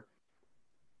 or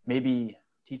maybe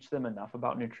teach them enough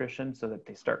about nutrition so that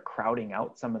they start crowding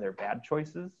out some of their bad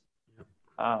choices.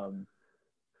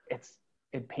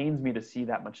 It pains me to see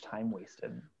that much time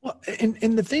wasted. Well,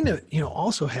 and the thing that,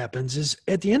 also happens is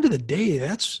at the end of the day,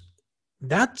 that's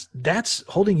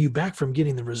holding you back from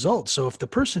getting the results. So if the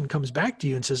person comes back to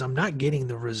you and says, I'm not getting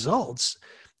the results,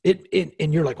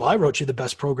 And you're like, well, I wrote you the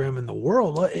best program in the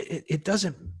world. Well, it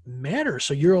doesn't matter.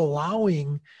 So you're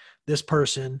allowing this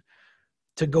person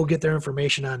to go get their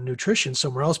information on nutrition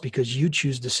somewhere else because you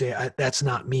choose to say, that's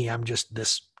not me. I'm just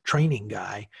this training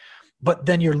guy. But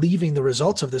then you're leaving the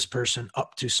results of this person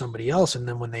up to somebody else. And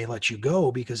then when they let you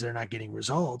go because they're not getting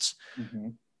results, Mm-hmm.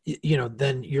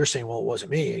 Then you're saying, well, it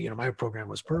wasn't me. My program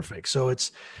was perfect. So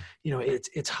it's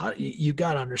hot. You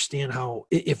got to understand how,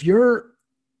 if you're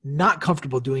not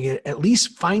comfortable doing it, at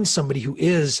least find somebody who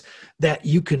is, that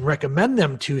you can recommend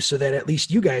them to, so that at least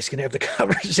you guys can have the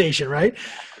conversation, right?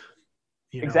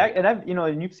 Exactly. And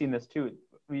and you've seen this too.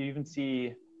 We even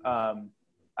see,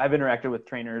 I've interacted with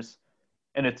trainers,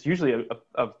 and it's usually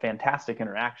a fantastic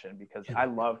interaction, because I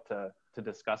love to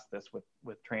discuss this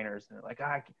with trainers, and they're like,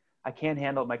 I can't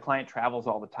handle it. My client travels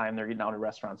all the time. They're eating out at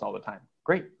restaurants all the time.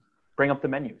 Great. Bring up the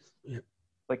menus. Yeah.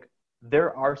 Like,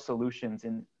 there are solutions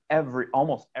in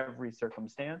almost every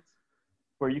circumstance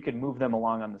where you can move them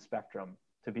along on the spectrum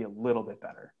to be a little bit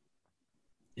better.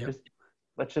 Yep.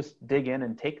 Let's just dig in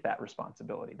and take that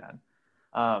responsibility then.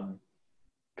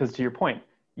 Because to your point,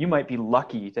 you might be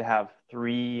lucky to have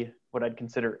 3, what I'd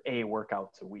consider A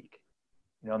workouts a week,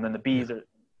 and then the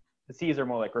C's are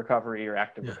more like recovery or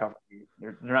active recovery.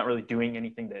 They're not really doing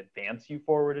anything to advance you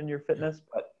forward in your fitness,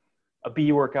 but a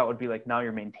B workout would be like, now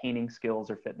you're maintaining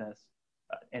skills or fitness.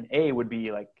 And A would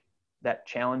be like that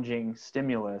challenging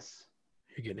stimulus.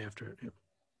 You're getting after it. Yep.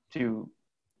 To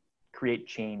create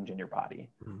change in your body.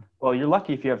 Mm-hmm. Well, you're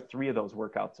lucky if you have 3 of those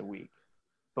workouts a week,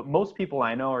 but most people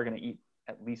I know are going to eat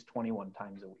at least 21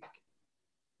 times a week.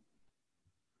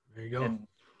 There you go. And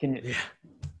can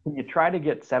you try to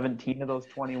get 17 of those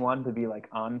 21 to be like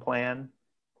on plan?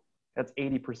 That's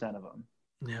 80% of them.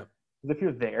 Yeah. Because if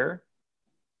you're there,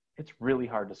 it's really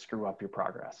hard to screw up your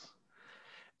progress.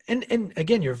 And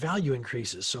again, your value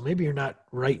increases. So maybe you're not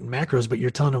writing macros, but you're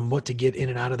telling them what to get in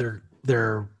and out of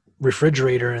their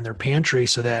refrigerator and their pantry,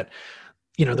 so that,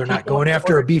 they're not going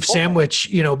after a beef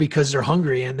sandwich, because they're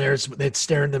hungry and it's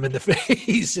staring them in the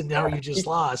face, and now you just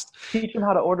lost. Teach them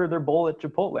how to order their bowl at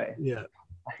Chipotle. Yeah.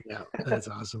 Yeah. That's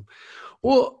awesome.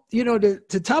 Well,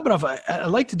 to top it off, I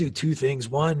like to do 2 things.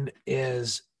 One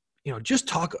is, just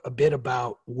talk a bit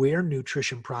about where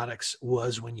Nutrition Products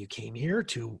was when you came here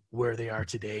to where they are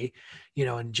today,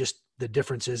 and just the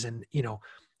differences, and,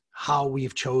 how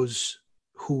we've chose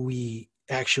who we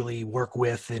actually work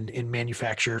with and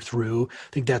manufacture through.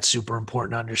 I think that's super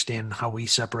important to understand how we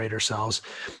separate ourselves.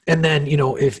 And then,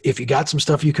 if you got some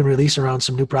stuff you can release around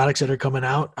some new products that are coming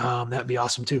out, that'd be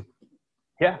awesome too.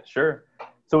 Yeah, sure.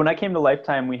 So when I came to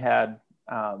Lifetime, we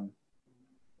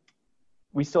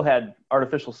still had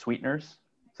artificial sweeteners.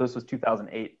 So this was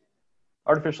 2008.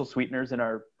 Artificial sweeteners in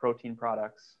our protein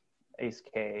products, Ace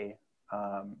K.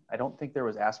 I don't think there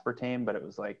was aspartame, but it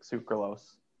was like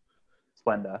sucralose,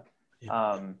 Splenda.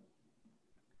 Yeah.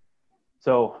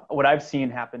 So what I've seen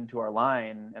happen to our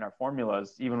line and our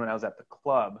formulas, even when I was at the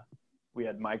club, we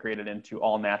had migrated into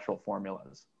all natural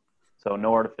formulas. So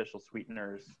no artificial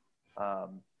sweeteners,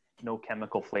 no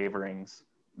chemical flavorings,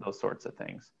 those sorts of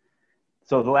things.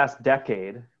 So the last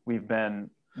decade, we've been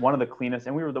one of the cleanest,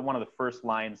 and we were one of the first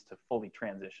lines to fully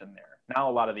transition there. Now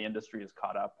a lot of the industry is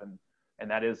caught up,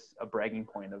 and that is a bragging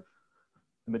point of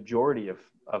the majority of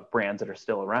brands that are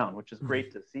still around, which is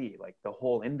great to see. Like, the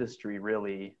whole industry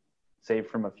really, save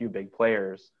from a few big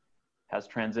players, has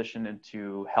transitioned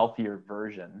into healthier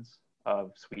versions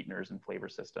of sweeteners and flavor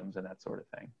systems and that sort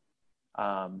of thing.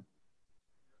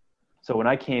 So when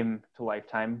I came to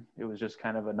Lifetime, it was just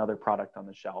kind of another product on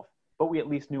the shelf, but we at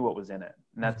least knew what was in it.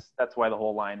 And that's why the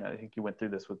whole line, I think you went through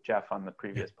this with Jeff on the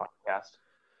previous podcast.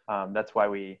 That's why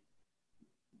we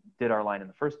did our line in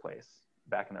the first place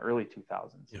back in the early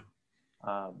 2000s. Yeah.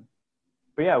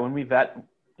 But yeah, when we vet,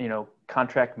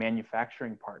 contract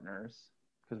manufacturing partners,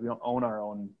 because we don't own our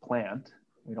own plant,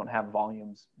 we don't have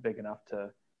volumes big enough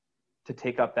to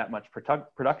take up that much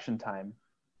production time,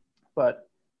 but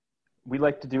we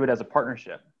like to do it as a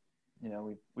partnership.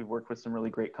 We've worked with some really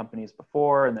great companies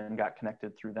before, and then got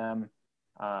connected through them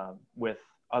with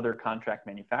other contract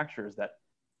manufacturers that,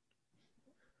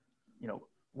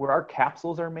 where our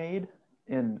capsules are made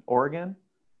in Oregon,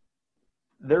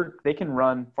 they can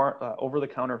run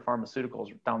over-the-counter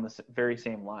pharmaceuticals down the very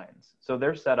same lines. So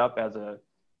they're set up as a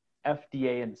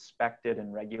FDA inspected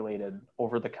and regulated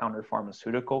over-the-counter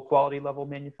pharmaceutical quality level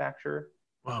manufacturer.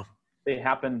 Wow. They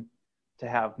happen to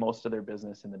have most of their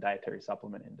business in the dietary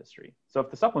supplement industry. So if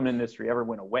the supplement industry ever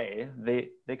went away, they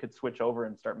could switch over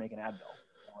and start making Advil.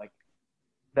 Like,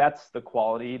 that's the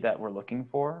quality that we're looking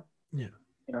for in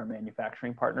our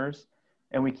manufacturing partners,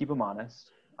 and we keep them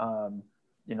honest.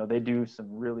 They do some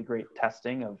really great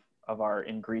testing of of our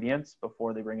ingredients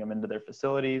before they bring them into their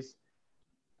facilities.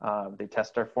 They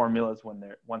test our formulas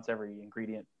once every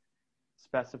ingredient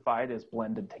specified is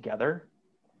blended together,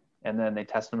 and then they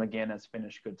test them again as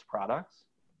finished goods products.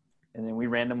 And then we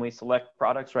randomly select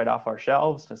products right off our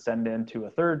shelves to send in to a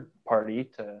third party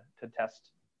to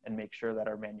test and make sure that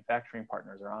our manufacturing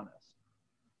partners are honest.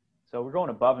 So we're going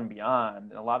above and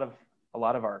beyond. And a lot of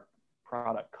our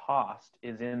product cost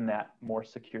is in that more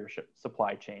secure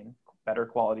supply chain, better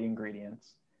quality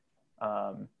ingredients.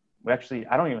 I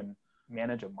don't even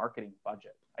manage a marketing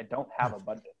budget. I don't have a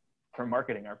budget for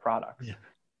marketing our products,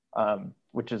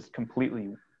 which is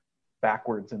completely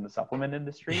backwards in the supplement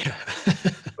industry. Yeah.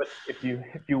 But if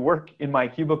you work in my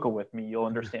cubicle with me, you'll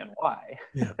understand why.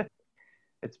 Yeah.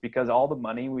 It's because all the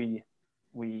money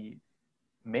we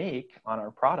make on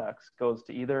our products goes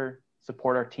to either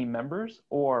support our team members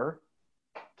or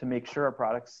to make sure our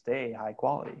products stay high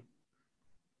quality.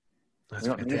 That's we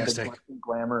don't fantastic. need the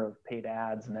glamour of paid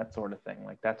ads and that sort of thing.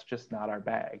 Like, that's just not our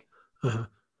bag. Uh-huh.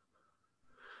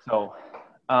 So,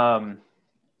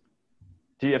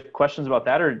 do you have questions about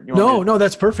that, or no,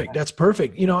 that's perfect. That's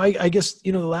perfect. I guess,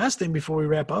 the last thing before we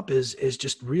wrap up is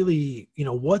just really,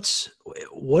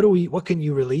 what can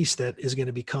you release that is going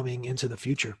to be coming into the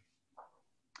future?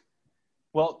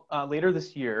 Well, later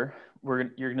this year, you're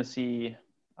going to see,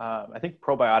 I think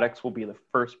probiotics will be the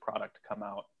first product to come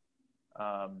out.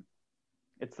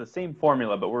 It's the same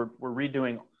formula, but we're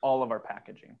redoing all of our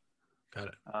packaging. Got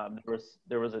it.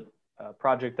 There was a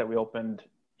project that we opened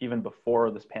even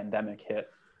before this pandemic hit,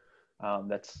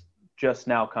 that's just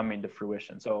now coming to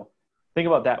fruition. So think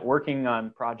about that, working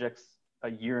on projects a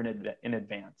year in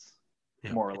advance,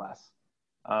 more or less.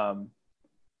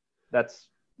 That's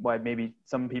why maybe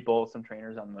some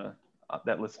trainers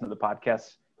that listen to the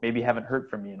podcast maybe haven't heard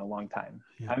from me in a long time.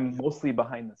 Yeah. I'm mostly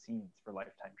behind the scenes for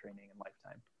Lifetime Training and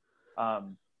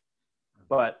Lifetime.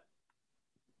 But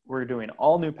we're doing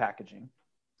all new packaging.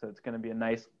 So it's going to be a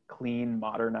nice, clean,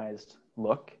 modernized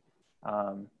look.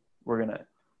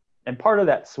 And part of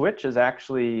that switch is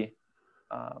actually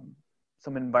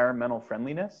some environmental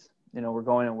friendliness. We're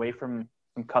going away from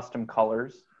some custom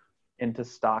colors into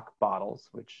stock bottles,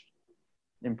 which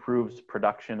improves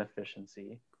production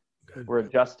efficiency. Good. We're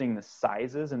adjusting the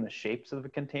sizes and the shapes of the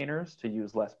containers to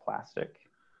use less plastic.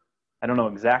 I don't know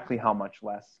exactly how much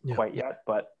less quite yet,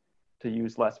 but to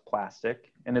use less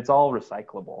plastic, and it's all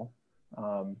recyclable.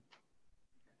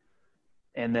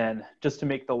 And then just to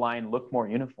make the line look more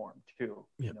uniform too.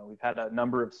 Yeah. We've had a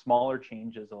number of smaller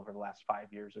changes over the last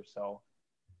 5 years or so,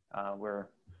 where,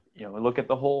 we look at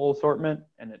the whole assortment,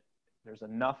 and there's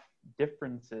enough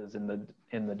differences in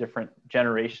the different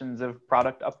generations of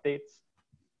product updates,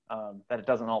 that it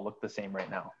doesn't all look the same right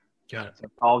now. Got it. So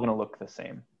it's all going to look the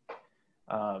same.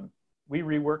 We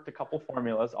reworked a couple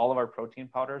formulas. All of our protein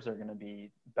powders are going to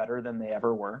be better than they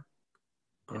ever were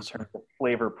in terms of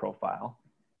flavor profile.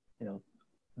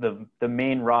 The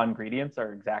main raw ingredients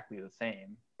are exactly the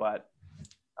same, but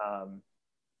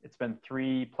it's been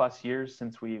 3+ years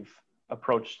since we've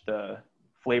approached the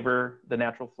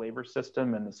natural flavor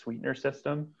system and the sweetener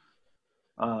system.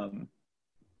 So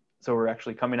we're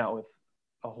actually coming out with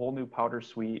a whole new powder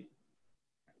suite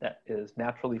that is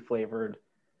naturally flavored,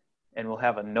 and we'll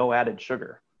have a no added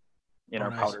sugar in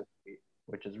our powder suite,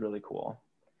 which is really cool.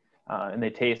 And they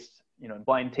taste, in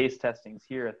blind taste testings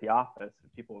here at the office,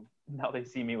 people, now they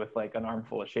see me with like an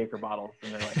armful of shaker bottles,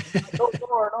 and they're like,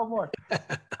 no more.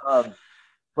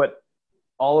 But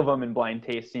all of them in blind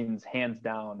tastings, hands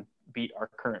down, beat our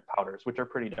current powders, which are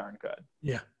pretty darn good.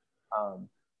 Yeah.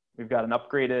 We've got an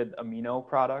upgraded amino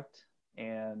product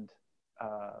and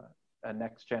a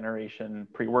next generation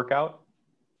pre-workout,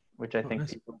 which I think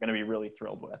people are going to be really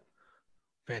thrilled with.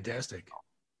 Fantastic.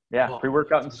 Yeah, well,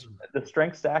 pre-workout and the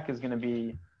strength stack is going to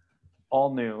be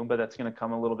all new, but that's going to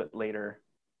come a little bit later.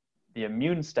 The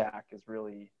immune stack is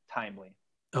really timely.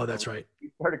 Oh, that's right.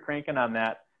 We started cranking on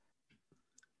that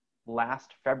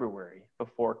last February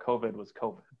before COVID was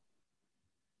COVID.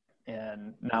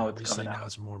 And now it's coming out. Now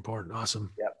it's more important.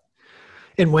 Awesome. Yep.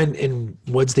 And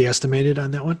what's the estimated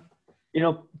on that one?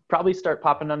 Probably start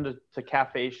popping onto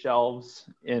cafe shelves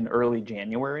in early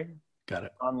January. Got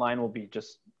it. Online will be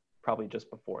probably just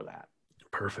before that.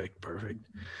 Perfect.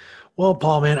 Well,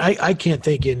 Paul, man, I can't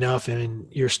thank you enough.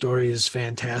 And your story is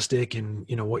fantastic, and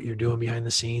what you're doing behind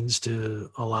the scenes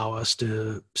to allow us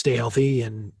to stay healthy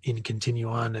and continue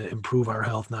on to improve our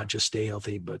health, not just stay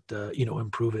healthy, but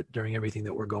improve it during everything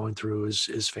that we're going through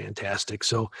is fantastic.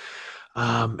 So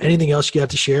anything else you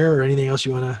got to share, or anything else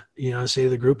you want to say to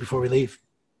the group before we leave?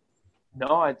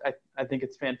 No, I think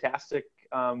it's fantastic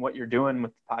what you're doing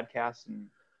with the podcast, and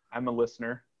I'm a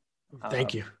listener.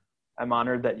 Thank you. I'm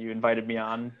honored that you invited me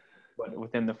on, but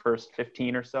within the first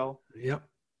 15 or so. Yep.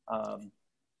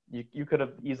 You could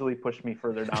have easily pushed me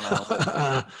further down on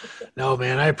a list. No,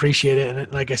 man, I appreciate it.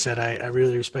 And like I said, I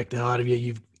really respect the hell out of you.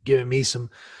 You've given me some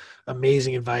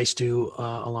amazing advice too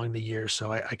along the years.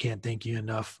 So I can't thank you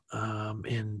enough.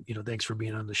 And, thanks for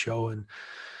being on the show. And,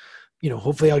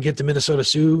 hopefully I'll get to Minnesota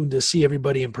soon to see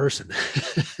everybody in person.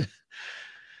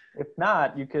 If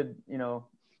not, you could,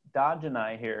 Dodge and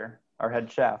I here, our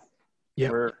head chef.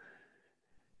 Yeah.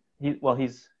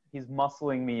 He's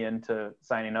muscling me into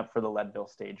signing up for the Leadville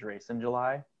stage race in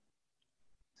July.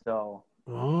 So,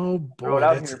 oh boy, throw it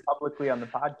out here publicly on the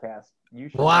podcast. You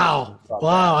should. Wow.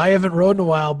 I haven't rode in a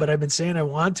while, but I've been saying I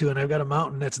want to, and I've got a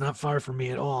mountain that's not far from me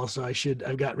at all. So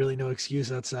I've got really no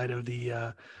excuse outside of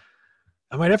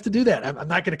I might have to do that. I'm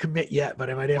not going to commit yet, but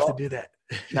I might have to do that.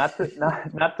 not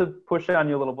to push on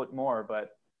you a little bit more,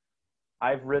 but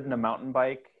I've ridden a mountain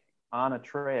bike on a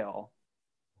trail.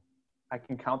 I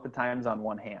can count the times on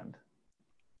one hand.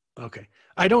 Okay.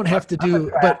 I don't have to do,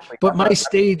 but my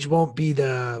stage won't be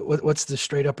what's the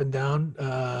straight up and down?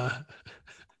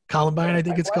 Columbine, I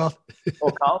think it's called.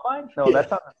 Oh, Columbine? No, that's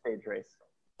not the stage race.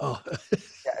 Oh.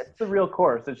 Yeah, it's the real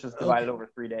course. It's just divided over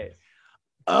 3 days.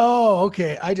 Oh,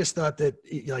 okay. I just thought that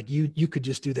like you could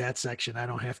just do that section. I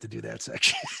don't have to do that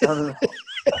section. No.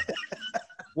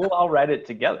 We'll all write it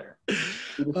together.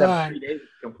 We just have 3 days to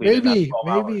complete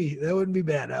maybe that wouldn't be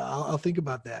bad. I'll think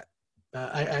about that.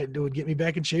 It would get me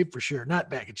back in shape for sure. Not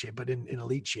back in shape, but in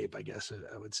elite shape, I guess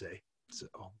I would say. So,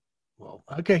 well,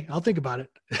 okay, I'll think about it.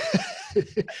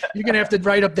 You're gonna have to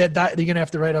write up that You're gonna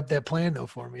have to write up that plan though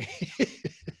for me.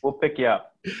 We'll pick you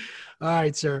up. All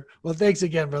right, sir. Well, thanks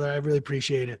again, brother. I really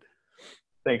appreciate it.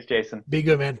 Thanks, Jason. Be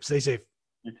good, man. Stay safe.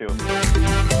 You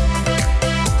too.